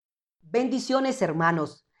Bendiciones,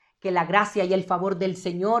 hermanos. Que la gracia y el favor del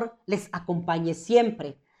Señor les acompañe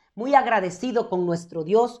siempre. Muy agradecido con nuestro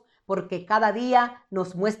Dios porque cada día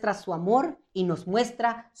nos muestra su amor y nos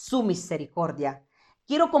muestra su misericordia.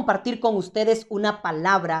 Quiero compartir con ustedes una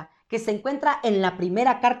palabra que se encuentra en la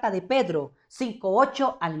primera carta de Pedro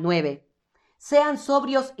 5:8 al 9. Sean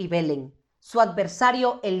sobrios y velen. Su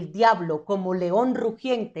adversario, el diablo, como león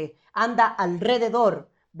rugiente, anda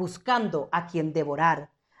alrededor buscando a quien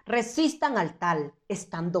devorar. Resistan al tal,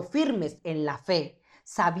 estando firmes en la fe,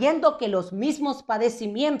 sabiendo que los mismos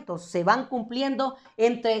padecimientos se van cumpliendo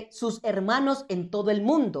entre sus hermanos en todo el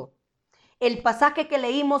mundo. El pasaje que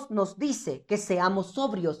leímos nos dice que seamos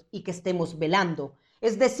sobrios y que estemos velando,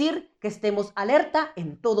 es decir, que estemos alerta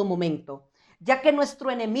en todo momento, ya que nuestro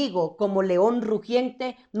enemigo, como león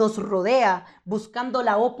rugiente, nos rodea buscando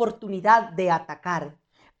la oportunidad de atacar.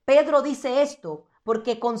 Pedro dice esto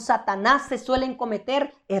porque con Satanás se suelen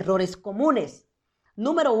cometer errores comunes.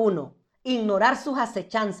 Número 1, ignorar sus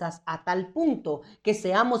acechanzas a tal punto que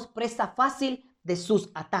seamos presa fácil de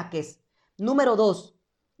sus ataques. Número 2,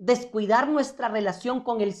 descuidar nuestra relación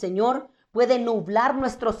con el Señor puede nublar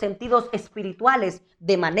nuestros sentidos espirituales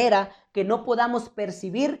de manera que no podamos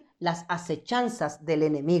percibir las acechanzas del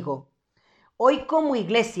enemigo. Hoy como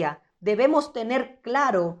iglesia debemos tener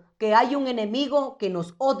claro que hay un enemigo que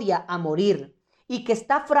nos odia a morir y que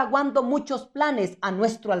está fraguando muchos planes a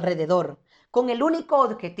nuestro alrededor, con el único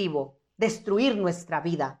objetivo, destruir nuestra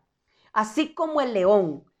vida. Así como el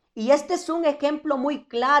león, y este es un ejemplo muy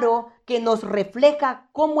claro que nos refleja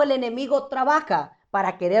cómo el enemigo trabaja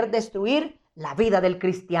para querer destruir la vida del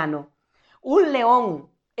cristiano. Un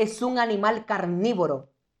león es un animal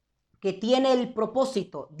carnívoro que tiene el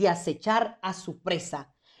propósito de acechar a su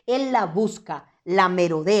presa. Él la busca, la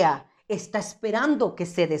merodea, está esperando que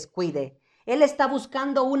se descuide. Él está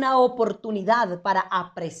buscando una oportunidad para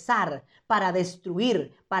apresar, para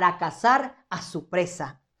destruir, para cazar a su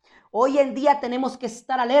presa. Hoy en día tenemos que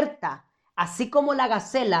estar alerta, así como la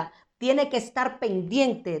gacela tiene que estar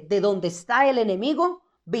pendiente de donde está el enemigo,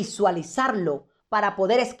 visualizarlo para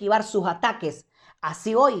poder esquivar sus ataques.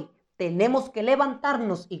 Así hoy tenemos que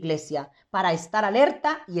levantarnos, iglesia, para estar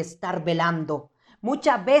alerta y estar velando.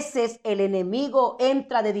 Muchas veces el enemigo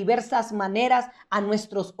entra de diversas maneras a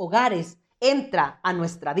nuestros hogares, entra a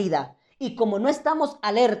nuestra vida. Y como no estamos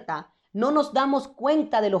alerta, no nos damos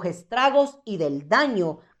cuenta de los estragos y del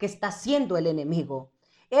daño que está haciendo el enemigo.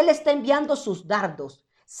 Él está enviando sus dardos.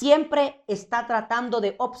 Siempre está tratando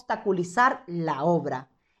de obstaculizar la obra.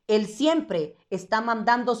 Él siempre está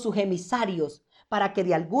mandando sus emisarios para que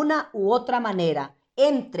de alguna u otra manera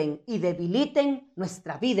entren y debiliten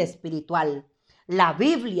nuestra vida espiritual. La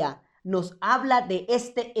Biblia nos habla de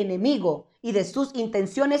este enemigo y de sus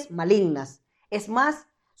intenciones malignas. Es más,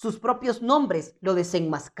 sus propios nombres lo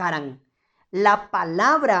desenmascaran. La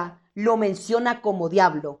palabra lo menciona como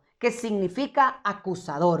diablo, que significa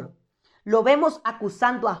acusador. Lo vemos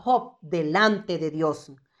acusando a Job delante de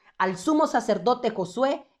Dios, al sumo sacerdote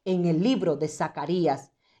Josué en el libro de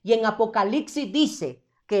Zacarías. Y en Apocalipsis dice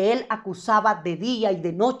que él acusaba de día y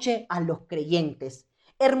de noche a los creyentes.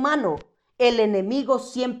 Hermano, el enemigo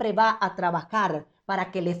siempre va a trabajar para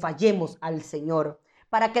que le fallemos al Señor,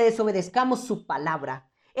 para que desobedezcamos su palabra.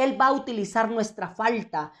 Él va a utilizar nuestra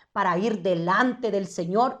falta para ir delante del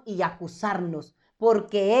Señor y acusarnos,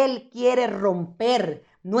 porque Él quiere romper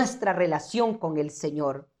nuestra relación con el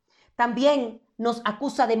Señor. También nos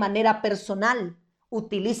acusa de manera personal,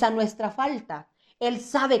 utiliza nuestra falta. Él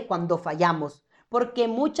sabe cuando fallamos, porque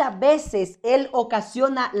muchas veces Él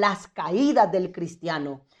ocasiona las caídas del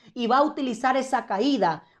cristiano y va a utilizar esa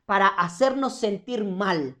caída para hacernos sentir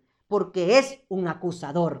mal, porque es un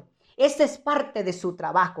acusador. Ese es parte de su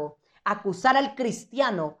trabajo, acusar al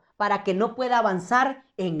cristiano para que no pueda avanzar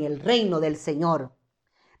en el reino del Señor.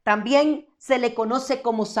 También se le conoce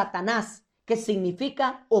como Satanás, que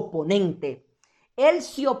significa oponente. Él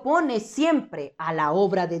se opone siempre a la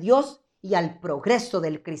obra de Dios y al progreso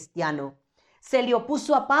del cristiano. Se le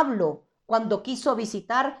opuso a Pablo cuando quiso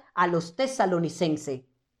visitar a los tesalonicenses.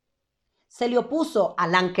 Se le opuso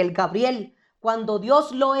al ángel Gabriel cuando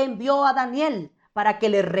Dios lo envió a Daniel para que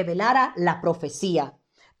le revelara la profecía.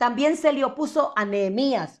 También se le opuso a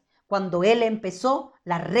Nehemías cuando él empezó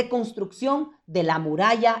la reconstrucción de la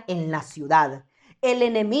muralla en la ciudad. El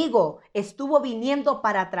enemigo estuvo viniendo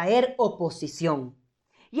para traer oposición.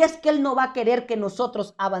 Y es que Él no va a querer que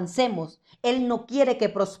nosotros avancemos. Él no quiere que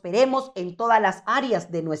prosperemos en todas las áreas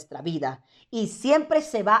de nuestra vida. Y siempre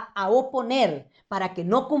se va a oponer para que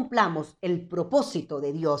no cumplamos el propósito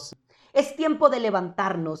de Dios. Es tiempo de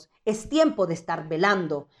levantarnos, es tiempo de estar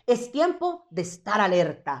velando, es tiempo de estar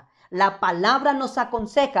alerta. La palabra nos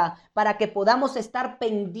aconseja para que podamos estar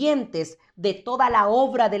pendientes de toda la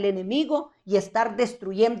obra del enemigo y estar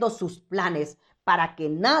destruyendo sus planes, para que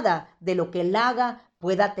nada de lo que él haga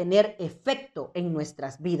pueda tener efecto en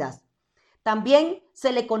nuestras vidas. También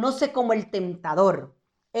se le conoce como el tentador.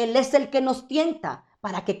 Él es el que nos tienta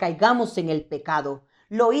para que caigamos en el pecado.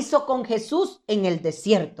 Lo hizo con Jesús en el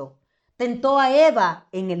desierto. Tentó a Eva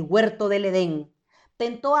en el huerto del Edén.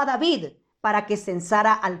 Tentó a David para que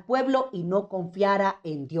censara al pueblo y no confiara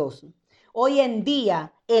en Dios. Hoy en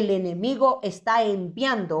día el enemigo está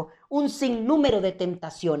enviando un sinnúmero de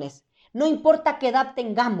tentaciones. No importa qué edad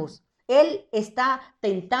tengamos, él está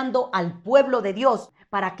tentando al pueblo de Dios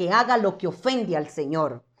para que haga lo que ofende al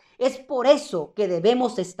Señor. Es por eso que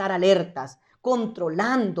debemos estar alertas,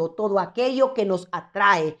 controlando todo aquello que nos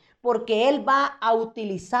atrae, porque Él va a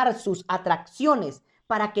utilizar sus atracciones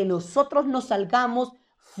para que nosotros nos salgamos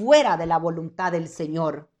fuera de la voluntad del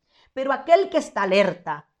Señor. Pero aquel que está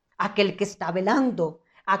alerta, aquel que está velando,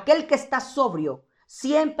 aquel que está sobrio,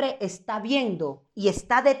 siempre está viendo y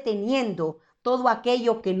está deteniendo todo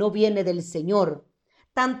aquello que no viene del Señor,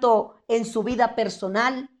 tanto en su vida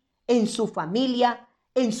personal, en su familia,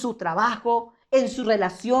 en su trabajo, en su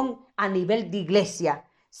relación a nivel de iglesia.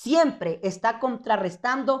 Siempre está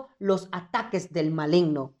contrarrestando los ataques del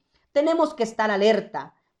maligno. Tenemos que estar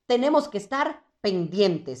alerta, tenemos que estar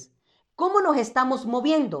pendientes. ¿Cómo nos estamos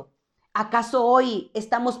moviendo? ¿Acaso hoy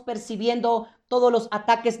estamos percibiendo todos los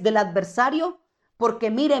ataques del adversario?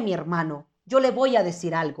 Porque mire, mi hermano, yo le voy a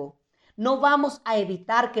decir algo. No vamos a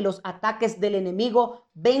evitar que los ataques del enemigo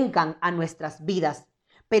vengan a nuestras vidas,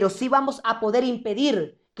 pero sí vamos a poder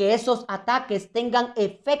impedir que esos ataques tengan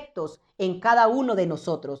efectos en cada uno de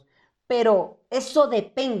nosotros. Pero eso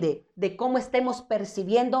depende de cómo estemos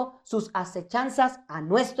percibiendo sus acechanzas a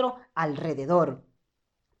nuestro alrededor.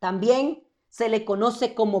 También se le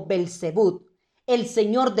conoce como Belzebú, el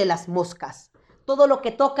señor de las moscas. Todo lo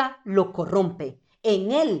que toca lo corrompe.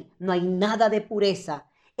 En él no hay nada de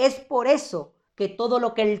pureza. Es por eso que todo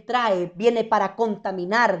lo que él trae viene para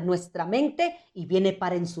contaminar nuestra mente y viene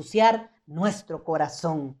para ensuciar nuestro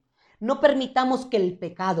corazón. No permitamos que el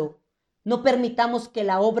pecado, no permitamos que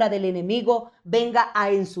la obra del enemigo venga a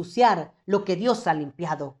ensuciar lo que Dios ha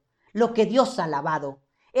limpiado, lo que Dios ha lavado.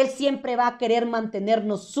 Él siempre va a querer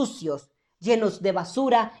mantenernos sucios, llenos de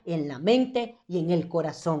basura en la mente y en el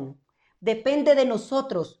corazón. Depende de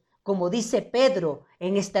nosotros, como dice Pedro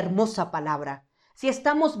en esta hermosa palabra. Si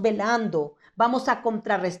estamos velando, vamos a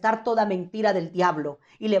contrarrestar toda mentira del diablo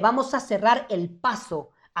y le vamos a cerrar el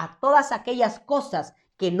paso a todas aquellas cosas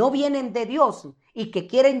que no vienen de Dios y que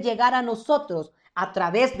quieren llegar a nosotros a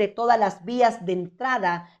través de todas las vías de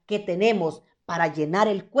entrada que tenemos para llenar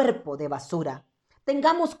el cuerpo de basura.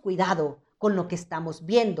 Tengamos cuidado con lo que estamos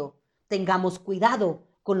viendo, tengamos cuidado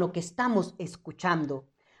con lo que estamos escuchando,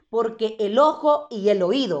 porque el ojo y el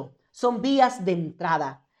oído son vías de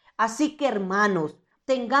entrada. Así que, hermanos,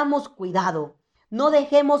 tengamos cuidado. No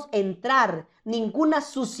dejemos entrar ninguna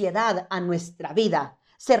suciedad a nuestra vida.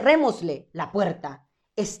 Cerrémosle la puerta.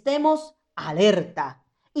 Estemos alerta.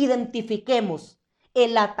 Identifiquemos.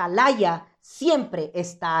 El atalaya siempre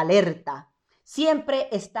está alerta. Siempre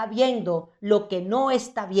está viendo lo que no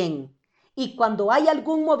está bien. Y cuando hay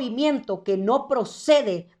algún movimiento que no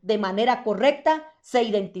procede de manera correcta, se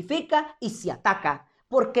identifica y se ataca.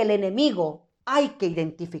 Porque el enemigo hay que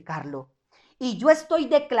identificarlo. Y yo estoy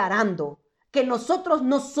declarando que nosotros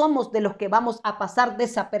no somos de los que vamos a pasar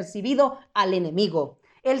desapercibido al enemigo.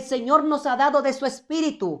 El Señor nos ha dado de su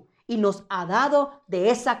espíritu y nos ha dado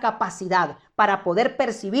de esa capacidad para poder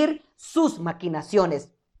percibir sus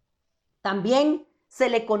maquinaciones. También se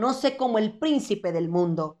le conoce como el príncipe del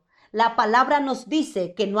mundo. La palabra nos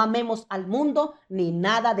dice que no amemos al mundo ni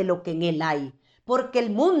nada de lo que en él hay, porque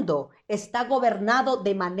el mundo está gobernado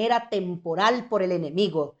de manera temporal por el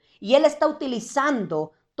enemigo y él está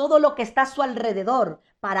utilizando todo lo que está a su alrededor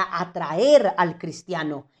para atraer al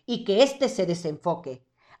cristiano y que éste se desenfoque.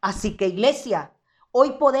 Así que, iglesia,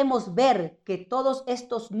 hoy podemos ver que todos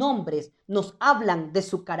estos nombres nos hablan de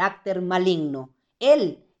su carácter maligno.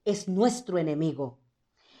 Él es nuestro enemigo.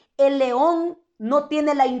 El león no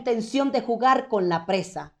tiene la intención de jugar con la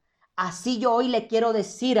presa. Así yo hoy le quiero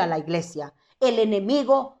decir a la iglesia, el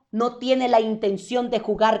enemigo no tiene la intención de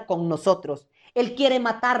jugar con nosotros. Él quiere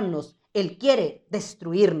matarnos, él quiere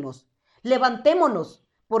destruirnos. Levantémonos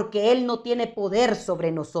porque él no tiene poder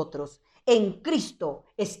sobre nosotros. En Cristo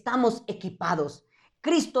estamos equipados.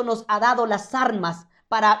 Cristo nos ha dado las armas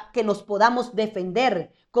para que nos podamos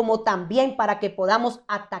defender, como también para que podamos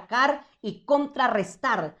atacar y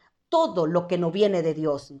contrarrestar todo lo que no viene de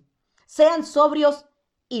Dios. Sean sobrios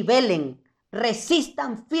y velen,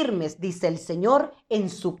 Resistan firmes, dice el Señor en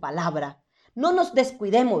su palabra. No nos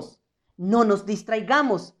descuidemos, no nos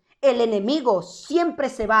distraigamos. El enemigo siempre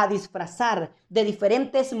se va a disfrazar de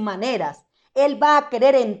diferentes maneras. Él va a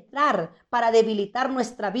querer entrar para debilitar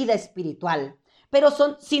nuestra vida espiritual. Pero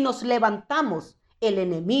si nos levantamos, el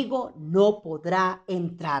enemigo no podrá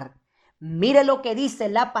entrar. Mire lo que dice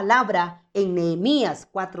la palabra en Nehemías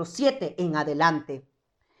 4:7 en adelante.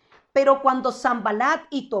 Pero cuando Sanbalat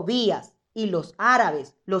y Tobías y los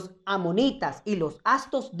árabes, los amonitas y los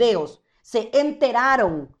asdosdeos se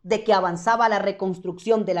enteraron de que avanzaba la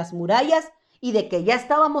reconstrucción de las murallas y de que ya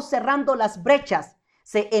estábamos cerrando las brechas,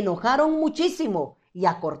 se enojaron muchísimo y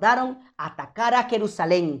acordaron atacar a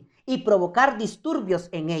Jerusalén y provocar disturbios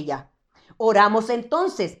en ella. Oramos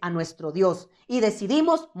entonces a nuestro Dios y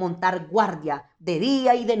decidimos montar guardia de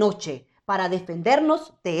día y de noche para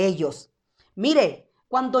defendernos de ellos. Mire,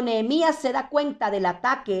 cuando Nehemías se da cuenta del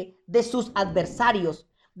ataque de sus adversarios,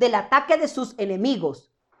 del ataque de sus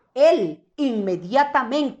enemigos, él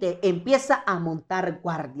inmediatamente empieza a montar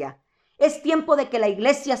guardia. Es tiempo de que la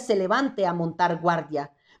iglesia se levante a montar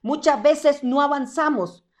guardia. Muchas veces no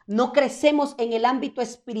avanzamos, no crecemos en el ámbito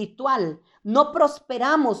espiritual, no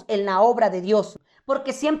prosperamos en la obra de Dios,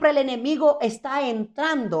 porque siempre el enemigo está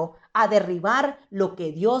entrando a derribar lo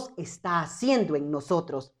que Dios está haciendo en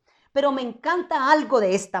nosotros. Pero me encanta algo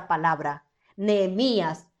de esta palabra.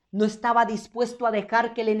 Nehemías no estaba dispuesto a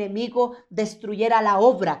dejar que el enemigo destruyera la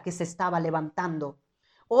obra que se estaba levantando.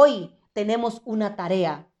 Hoy tenemos una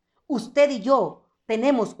tarea. Usted y yo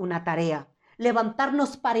tenemos una tarea.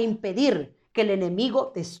 Levantarnos para impedir que el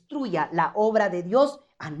enemigo destruya la obra de Dios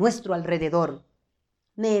a nuestro alrededor.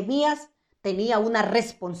 Nehemías tenía una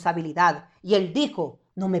responsabilidad y él dijo,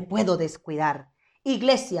 no me puedo descuidar.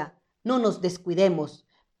 Iglesia, no nos descuidemos.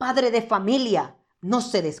 Padre de familia, no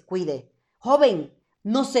se descuide. Joven,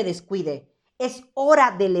 no se descuide. Es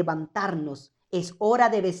hora de levantarnos. Es hora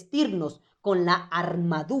de vestirnos con la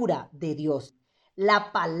armadura de Dios.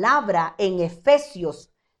 La palabra en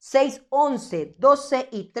Efesios 6, 11, 12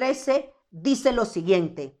 y 13 dice lo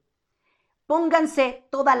siguiente. Pónganse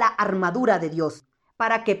toda la armadura de Dios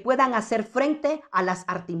para que puedan hacer frente a las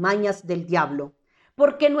artimañas del diablo.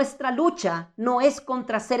 Porque nuestra lucha no es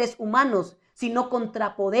contra seres humanos, sino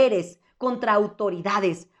contra poderes, contra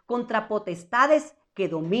autoridades, contra potestades que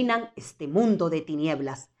dominan este mundo de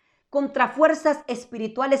tinieblas, contra fuerzas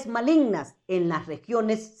espirituales malignas en las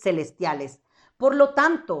regiones celestiales. Por lo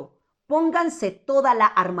tanto, pónganse toda la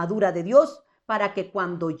armadura de Dios para que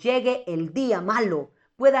cuando llegue el día malo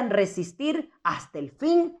puedan resistir hasta el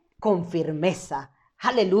fin con firmeza.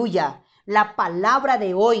 Aleluya. La palabra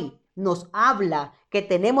de hoy nos habla que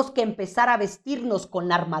tenemos que empezar a vestirnos con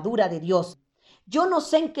la armadura de Dios. Yo no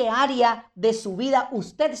sé en qué área de su vida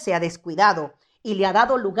usted se ha descuidado y le ha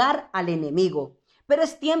dado lugar al enemigo, pero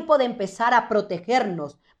es tiempo de empezar a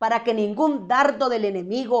protegernos para que ningún dardo del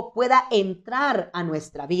enemigo pueda entrar a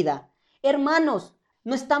nuestra vida. Hermanos,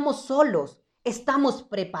 no estamos solos, estamos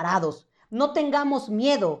preparados. No tengamos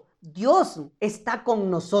miedo, Dios está con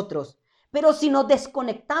nosotros. Pero si nos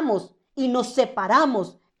desconectamos y nos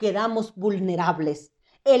separamos, quedamos vulnerables.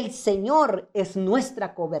 El Señor es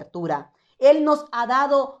nuestra cobertura. Él nos ha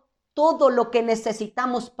dado todo lo que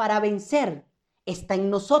necesitamos para vencer. Está en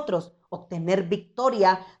nosotros obtener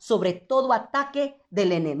victoria sobre todo ataque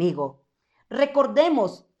del enemigo.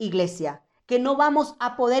 Recordemos, iglesia, que no vamos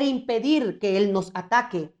a poder impedir que Él nos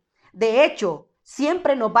ataque. De hecho,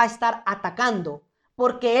 siempre nos va a estar atacando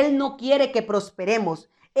porque Él no quiere que prosperemos.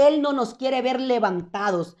 Él no nos quiere ver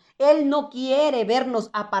levantados. Él no quiere vernos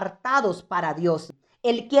apartados para Dios.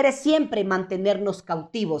 Él quiere siempre mantenernos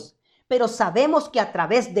cautivos. Pero sabemos que a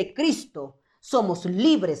través de Cristo somos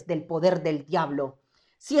libres del poder del diablo.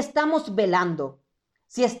 Si estamos velando,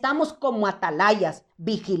 si estamos como atalayas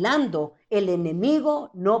vigilando, el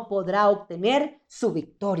enemigo no podrá obtener su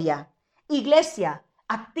victoria. Iglesia,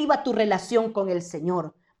 activa tu relación con el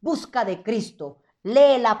Señor. Busca de Cristo.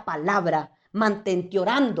 Lee la palabra. Mantente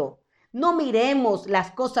orando. No miremos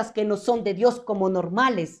las cosas que no son de Dios como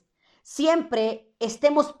normales. Siempre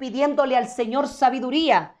estemos pidiéndole al Señor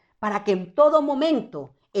sabiduría para que en todo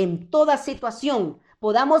momento, en toda situación,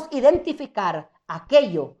 podamos identificar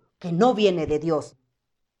aquello que no viene de Dios.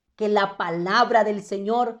 Que la palabra del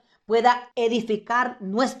Señor pueda edificar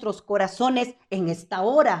nuestros corazones en esta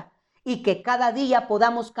hora y que cada día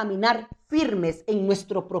podamos caminar firmes en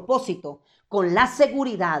nuestro propósito con la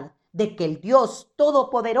seguridad de que el Dios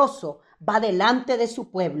Todopoderoso va delante de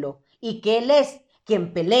su pueblo y que Él es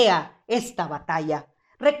quien pelea esta batalla.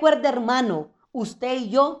 Recuerde, hermano, usted y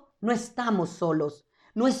yo no estamos solos.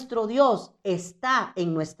 Nuestro Dios está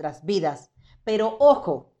en nuestras vidas. Pero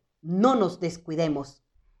ojo, no nos descuidemos.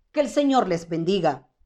 Que el Señor les bendiga.